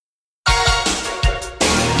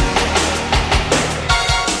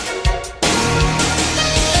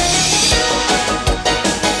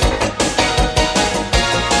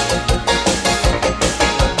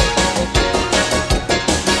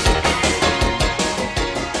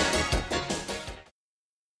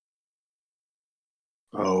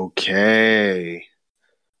Okay.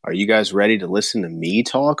 Are you guys ready to listen to me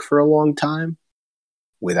talk for a long time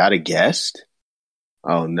without a guest?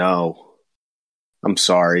 Oh no. I'm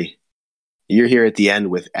sorry. You're here at the end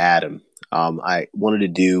with Adam. I wanted to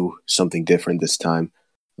do something different this time.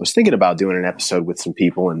 I was thinking about doing an episode with some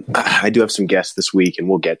people, and I do have some guests this week, and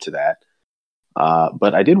we'll get to that.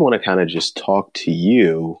 But I did want to kind of just talk to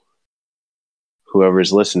you, whoever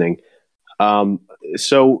is listening.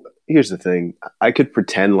 So here's the thing. I could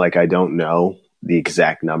pretend like I don't know the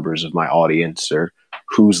exact numbers of my audience or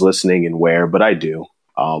who's listening and where, but I do.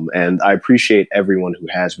 And I appreciate everyone who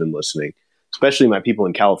has been listening, especially my people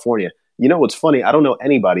in California. You know what's funny? I don't know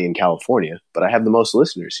anybody in California, but I have the most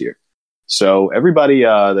listeners here. So everybody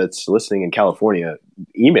that's listening in California,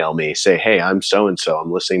 email me, say, hey, I'm so-and-so.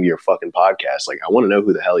 I'm listening to your fucking podcast. Like, I want to know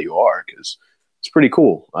who the hell you are because it's pretty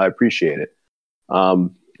cool. I appreciate it.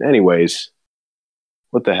 Anyways,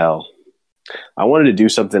 what the hell? I wanted to do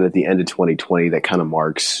something at the end of 2020 that kind of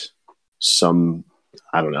marks some,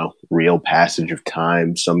 I don't know, real passage of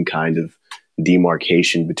time, some kind of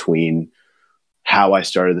demarcation between how I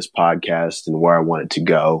started this podcast and where I want it to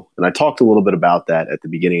go. And I talked a little bit about that at the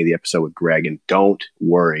beginning of the episode with Greg, and don't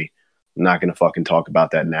worry, I'm not going to fucking talk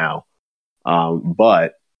about that now.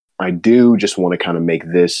 But I do just want to kind of make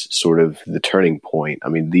this sort of the turning point. I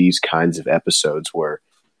mean, these kinds of episodes where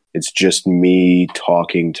it's just me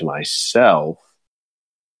talking to myself,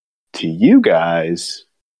 to you guys,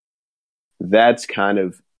 that's kind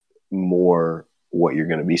of more what you're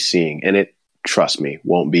going to be seeing. And it, trust me,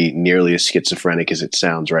 won't be nearly as schizophrenic as it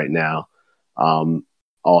sounds right now.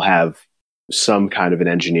 I'll have some kind of an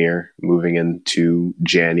engineer moving into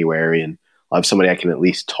January, and I'll have somebody I can at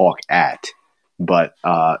least talk at. But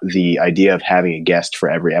the idea of having a guest for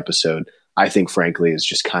every episode, I think, frankly, is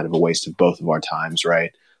just kind of a waste of both of our times,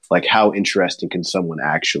 right? Like, how interesting can someone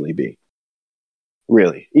actually be?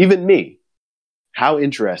 Really? Even me. How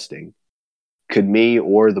interesting could me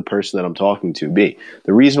or the person that I'm talking to be?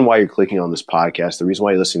 The reason why you're clicking on this podcast, the reason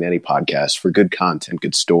why you're listening to any podcast, for good content,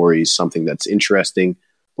 good stories, something that's interesting,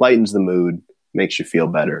 lightens the mood, makes you feel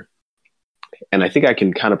better. And I think I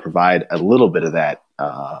can kind of provide a little bit of that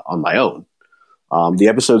on my own. The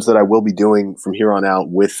episodes that I will be doing from here on out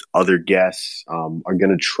with other guests are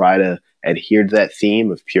going to try to adhere to that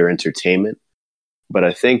theme of pure entertainment. But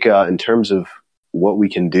I think in terms of what we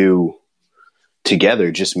can do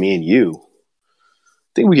together, just me and you,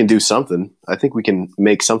 I think we can do something. I think we can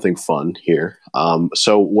make something fun here.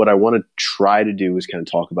 So what I want to try to do is kind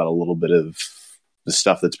of talk about a little bit of the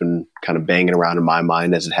stuff that's been kind of banging around in my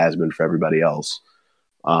mind, as it has been for everybody else.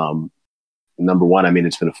 Number one, I mean,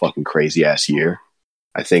 it's been a fucking crazy ass year.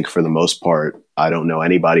 I think for the most part, I don't know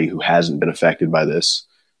anybody who hasn't been affected by this.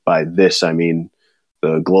 By this, I mean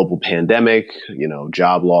the global pandemic,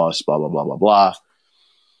 job loss, blah, blah, blah, blah, blah,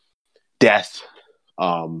 death.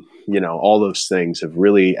 All those things have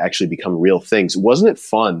really actually become real things. Wasn't it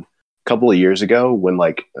fun a couple of years ago when,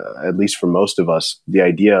 like, at least for most of us, the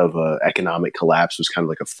idea of economic collapse was kind of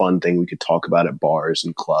like a fun thing we could talk about at bars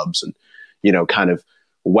and clubs and, kind of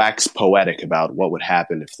wax poetic about what would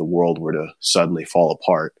happen if the world were to suddenly fall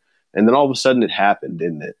apart. And then all of a sudden it happened,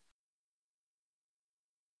 didn't it?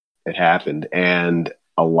 It happened. And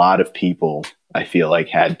a lot of people, I feel like,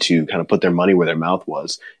 had to kind of put their money where their mouth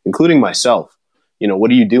was, including myself.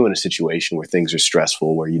 What do you do in a situation where things are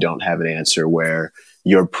stressful, where you don't have an answer, where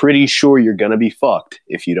you're pretty sure you're going to be fucked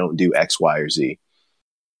if you don't do X, Y, or Z?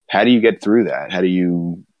 How do you get through that? How do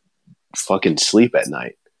you fucking sleep at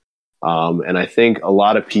night? And I think a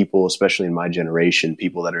lot of people, especially in my generation,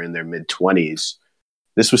 people that are in their mid-20s,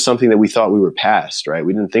 this was something that we thought we were past, right?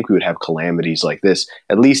 We didn't think we would have calamities like this,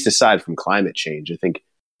 at least aside from climate change. I think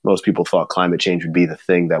most people thought climate change would be the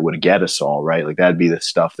thing that would get us all, right? Like, that'd be the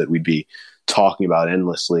stuff that we'd be talking about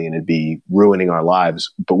endlessly and it'd be ruining our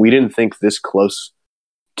lives. But we didn't think this close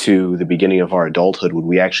to the beginning of our adulthood would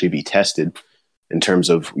we actually be tested in terms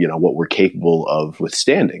of, what we're capable of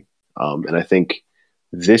withstanding. And I think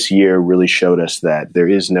this year really showed us that there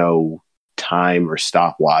is no time or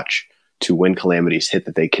stopwatch to when calamities hit,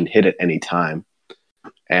 that they can hit at any time.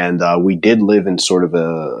 And we did live in sort of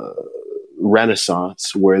a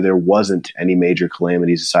renaissance where there wasn't any major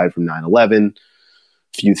calamities aside from 9/11,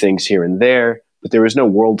 a few things here and there, but there was no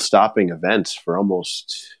world-stopping events for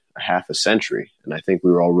almost a half a century. And I think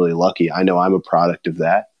we were all really lucky. I know I'm a product of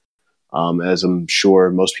that. As I'm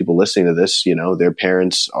sure most people listening to this, their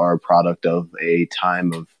parents are a product of a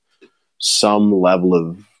time of some level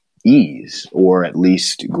of ease or at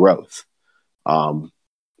least growth.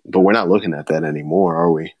 But we're not looking at that anymore,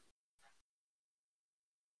 are we?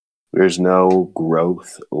 There's no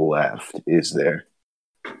growth left, is there?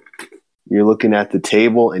 You're looking at the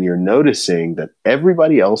table and you're noticing that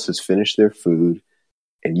everybody else has finished their food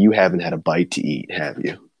and you haven't had a bite to eat, have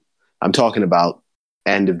you? I'm talking about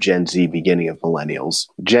end of Gen Z, beginning of millennials.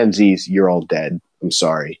 Gen Zs, you're all dead. I'm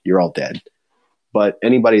sorry, you're all dead. But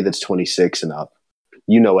anybody that's 26 and up,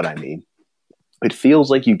 you know what I mean. It feels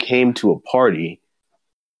like you came to a party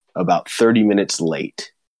about 30 minutes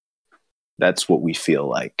late. That's what we feel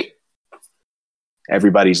like.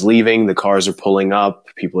 Everybody's leaving. The cars are pulling up.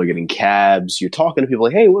 People are getting cabs. You're talking to people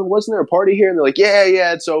like, hey, wasn't there a party here? And they're like,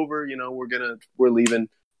 yeah, it's over. You know, we're leaving,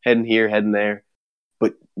 heading here, heading there.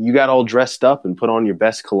 But you got all dressed up and put on your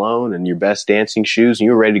best cologne and your best dancing shoes and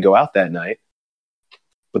you were ready to go out that night.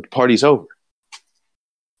 But the party's over.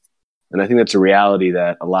 And I think that's a reality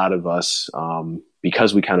that a lot of us,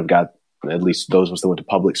 because we kind of got, at least those of us that went to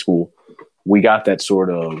public school, we got that sort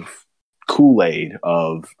of Kool-Aid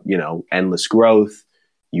of, you know, endless growth.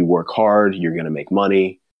 You work hard, you're going to make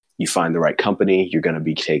money. You find the right company, you're going to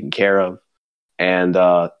be taken care of. And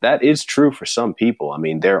that is true for some people. I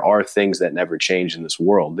mean, there are things that never change in this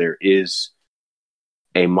world. There is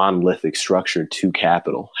a monolithic structure to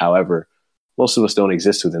capital. However, most of us don't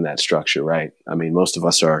exist within that structure, right? I mean, most of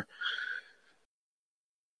us are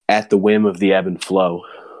at the whim of the ebb and flow,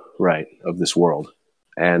 right, of this world.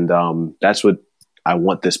 And that's what I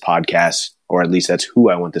want this podcast, or at least that's who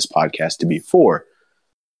I want this podcast to be for.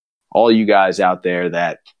 All you guys out there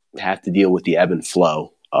that have to deal with the ebb and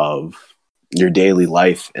flow of your daily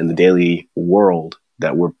life and the daily world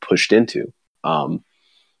that we're pushed into.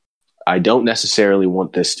 I don't necessarily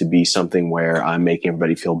want this to be something where I'm making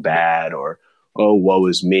everybody feel bad or, oh, woe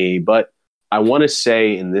is me. But I want to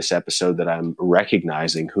say in this episode that I'm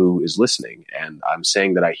recognizing who is listening, and I'm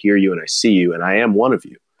saying that I hear you and I see you, and I am one of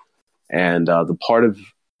you. And the part of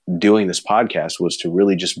doing this podcast was to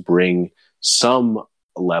really just bring some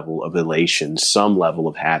level of elation, some level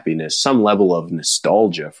of happiness, some level of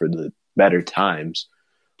nostalgia for the better times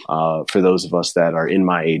for those of us that are in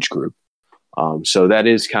my age group. So that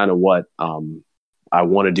is kind of what I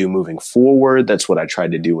want to do moving forward. That's what I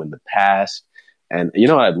tried to do in the past. And you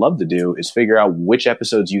know what I'd love to do is figure out which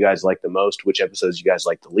episodes you guys like the most, which episodes you guys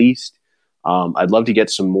like the least. I'd love to get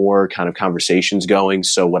some more kind of conversations going.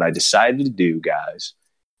 So what I decided to do, guys,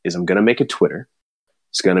 is I'm going to make a Twitter.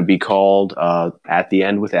 It's going to be called At the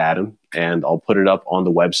End with Adam, and I'll put it up on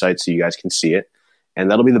the website so you guys can see it.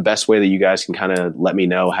 And that'll be the best way that you guys can kind of let me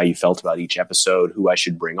know how you felt about each episode, who I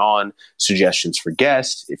should bring on, suggestions for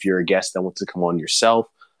guests. If you're a guest that wants to come on yourself,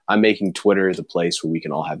 I'm making Twitter the place where we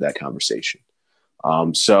can all have that conversation.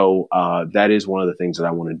 So that is one of the things that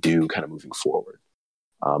I want to do kind of moving forward.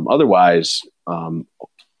 Otherwise,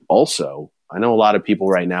 also, I know a lot of people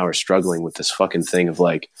right now are struggling with this fucking thing of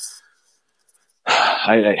like,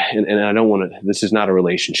 and I don't want to, this is not a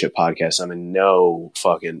relationship podcast. I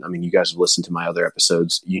mean, you guys have listened to my other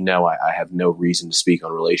episodes. You know, I have no reason to speak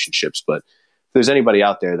on relationships, but if there's anybody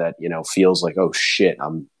out there that, you know, feels like, oh shit,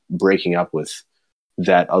 I'm breaking up with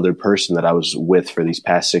that other person that I was with for these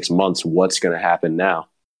past 6 months, what's going to happen now?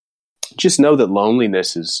 Just know that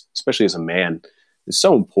loneliness is, especially as a man, is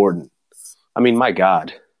so important. I mean, my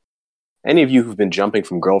God, any of you who've been jumping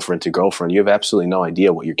from girlfriend to girlfriend, you have absolutely no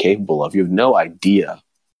idea what you're capable of. You have no idea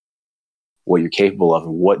what you're capable of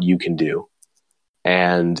and what you can do.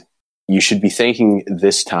 And you should be thinking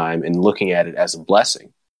this time and looking at it as a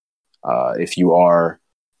blessing if you are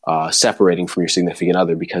separating from your significant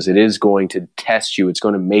other, because it is going to test you. It's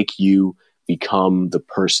going to make you become the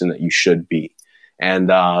person that you should be. And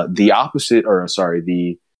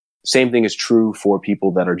the same thing is true for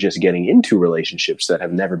people that are just getting into relationships that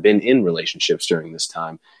have never been in relationships during this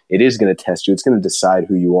time. It is going to test you. It's going to decide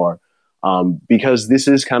who you are. Because this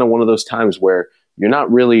is kind of one of those times where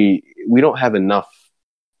we don't have enough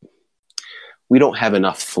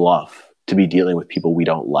fluff to be dealing with people we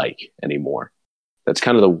don't like anymore. That's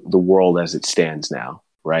kind of the world as it stands now,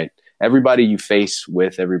 right? Everybody you face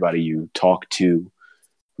with, everybody you talk to,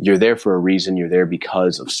 you're there for a reason. You're there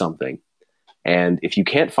because of something. And if you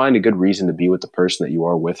can't find a good reason to be with the person that you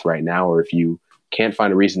are with right now, or if you can't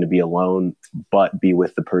find a reason to be alone but be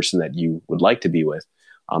with the person that you would like to be with,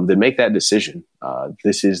 then make that decision.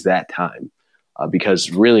 This is that time.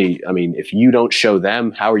 Because really, I mean, if you don't show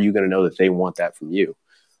them, how are you going to know that they want that from you?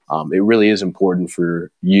 It really is important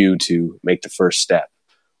for you to make the first step,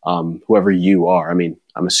 whoever you are. I mean,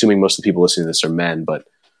 I'm assuming most of the people listening to this are men, but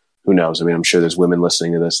who knows? I mean, I'm sure there's women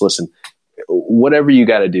listening to this. Listen, whatever you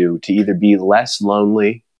got to do to either be less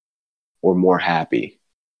lonely or more happy,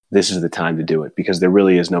 this is the time to do it, because there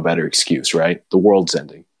really is no better excuse, right? The world's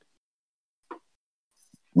ending,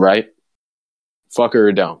 right? Fuck her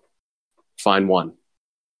or don't. Find one.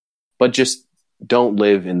 But just don't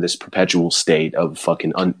live in this perpetual state of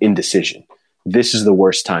fucking indecision. This is the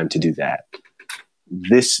worst time to do that.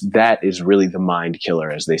 That is really the mind killer,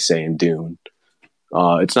 as they say in Dune.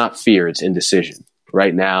 It's not fear, it's indecision.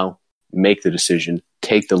 Right now, make the decision,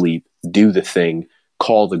 take the leap, do the thing,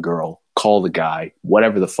 call the girl, call the guy,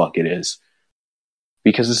 whatever the fuck it is.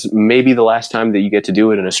 Because this may be the last time that you get to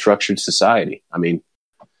do it in a structured society. I mean,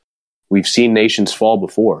 we've seen nations fall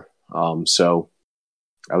before. So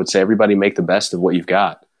I would say everybody make the best of what you've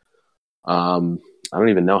got. I don't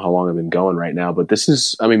even know how long I've been going right now, but this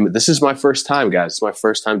is my first time, guys. It's my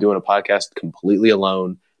first time doing a podcast completely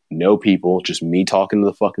alone, no people, just me talking to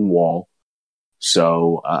the fucking wall.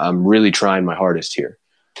 So I'm really trying my hardest here.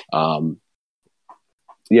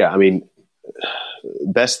 Yeah, I mean,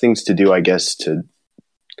 best things to do, I guess, to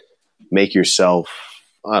make yourself,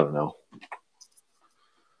 I don't know,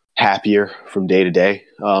 happier from day to day.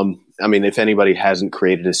 I mean, if anybody hasn't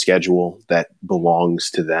created a schedule that belongs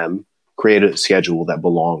to them, create a schedule that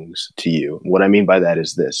belongs to you. What I mean by that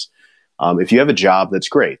is this. If you have a job, that's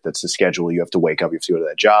great. That's the schedule. You have to wake up. You have to go to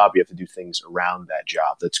that job. You have to do things around that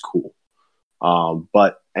job. That's cool.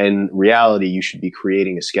 But in reality, you should be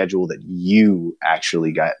creating a schedule that you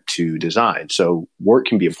actually got to design. So work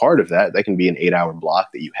can be a part of that. That can be an 8-hour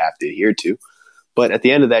block that you have to adhere to. But at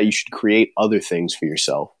the end of that, you should create other things for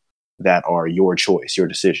yourself that are your choice, your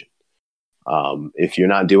decision. If you're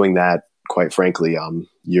not doing that, quite frankly,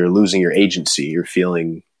 you're losing your agency. You're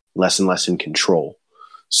feeling less and less in control.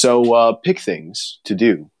 So pick things to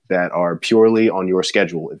do that are purely on your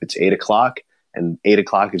schedule. If it's 8 o'clock and 8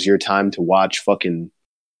 o'clock is your time to watch fucking,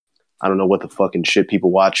 I don't know what the fucking shit people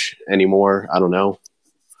watch anymore. I don't know.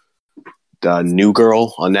 New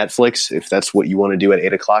Girl on Netflix. If that's what you want to do at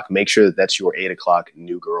 8 o'clock, make sure that that's your 8 o'clock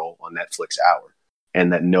New Girl on Netflix hour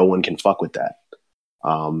and that no one can fuck with that.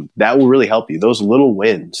 That will really help you. Those little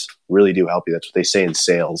wins really do help you. That's what they say in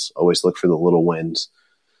sales. Always look for the little wins.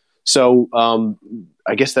 So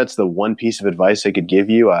I guess that's the one piece of advice I could give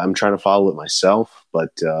you. I'm trying to follow it myself,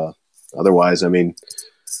 but otherwise, I mean,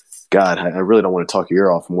 God, I really don't want to talk your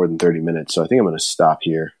ear off more than 30 minutes. So I think I'm going to stop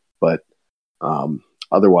here. But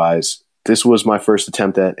otherwise, this was my first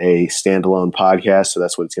attempt at a standalone podcast. So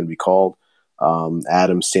that's what it's going to be called.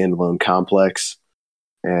 Adam's Standalone Complex.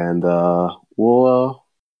 And we'll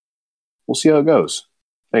see how it goes.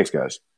 Thanks, guys.